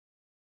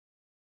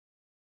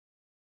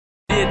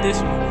did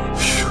this one.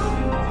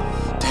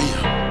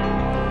 Damn.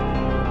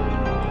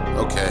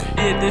 Okay. You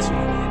did this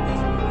one.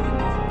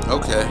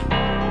 Okay.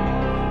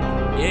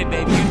 Yeah,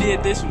 baby, you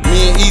did this one.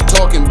 Me and E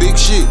talking big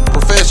shit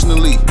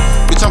professionally.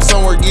 Bitch, I'm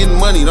somewhere getting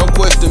money, don't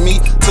question me.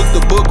 Took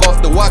the book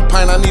off the wok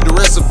pint, I need the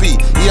recipe.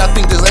 Yeah, I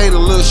think this ain't a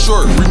little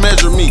short,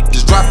 remeasure me.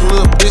 Just dropped a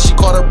little bitch, she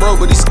called her bro,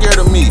 but he scared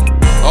of me.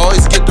 I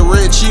always get the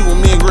red cheek when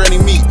me and Granny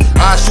meet.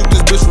 I shoot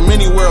this bitch from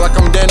anywhere like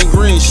I'm Danny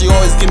Green. She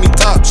always give me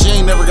top, she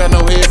ain't never got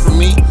no head for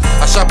me.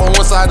 I shop on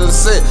one side of the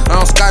set,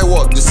 I don't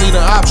skywalk. Just see the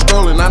op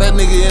strolling, now that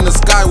nigga in the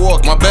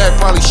skywalk. My bag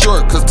probably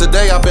short, cause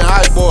today I been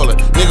eyeballing.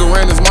 Nigga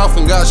ran his mouth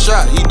and got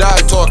shot, he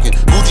died talking.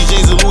 Gucci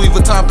jeans and Louis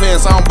Vuitton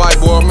pants, I don't buy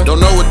boy, Don't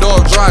know what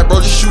dog drive,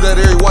 bro, just shoot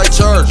at every white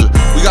charger.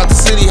 We got the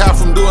city high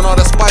from doing all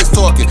that spice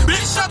talking.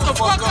 Bitch, shut the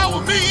fuck up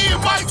with me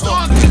and Mike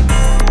talking.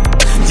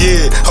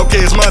 Yeah,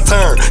 okay, it's my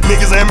turn.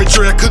 Niggas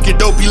amateur at cooking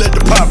dope, he let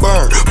the pot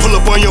burn. Pull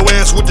up on your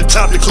ass with the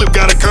top, the clip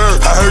got a curve.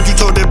 I heard you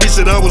told that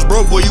bitch that I was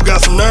broke, boy, you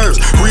got some nerves.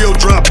 Rio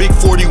drop, big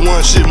 41,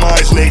 shit,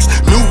 mine's next.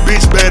 New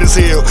bitch, bad as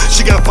hell,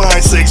 she got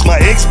fine sex. My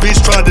ex bitch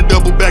tried to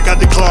double back, I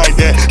declined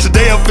that.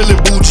 Today I'm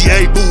feeling bougie,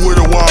 hey boo, where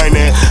the wine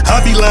at?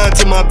 I be lying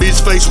to my bitch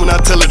face when I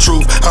tell the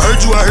truth. I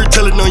heard you out here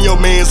telling on your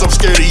mans, I'm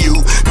scared of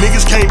you.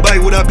 Niggas can't bite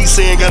what I be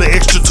saying, got an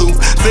extra tooth.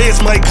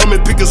 Feds might come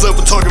and pick us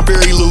up for talking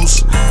very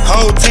loose.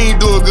 Whole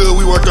team doing good,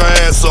 we worked our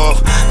ass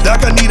off.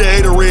 Doc, I need a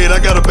 8 of red, I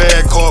got a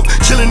bad cough.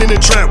 Chillin' in the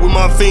trap with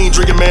my fiend,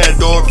 drinking Mad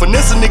Dog.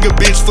 Finesse a nigga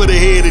bitch for the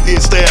head and then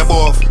stab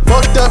off.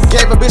 Fucked up,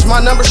 gave a bitch my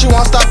number, she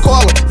won't stop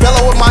calling.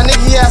 Fella with my nigga,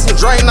 he had some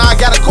drain, now I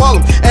gotta call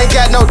him. Ain't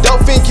got no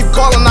dope fiend, keep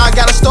calling, now I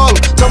gotta stall him.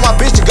 Told my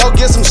bitch to go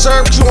get some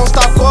syrup, but you won't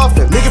stop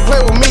coughing. Nigga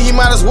play with me, he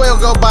might as well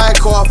go buy a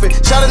coffin.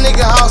 Shot a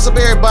nigga house up,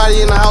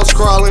 everybody in the house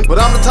crawling. But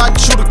I'm the type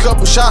to shoot a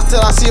couple shots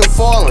till I see him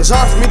falling. It's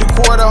hard for me to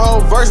core the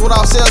whole verse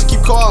without sales,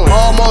 keep calling.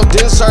 Almost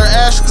didn't serve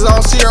Ash, cause I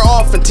don't see her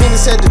often. Tina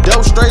said the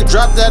dope straight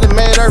dropped that and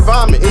made her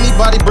vomit.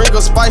 Anybody bring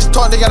us spice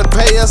talk, they gotta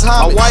pay us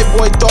homage. My white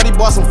boy thought he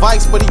bought some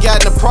bikes, but he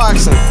got in the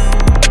proximate.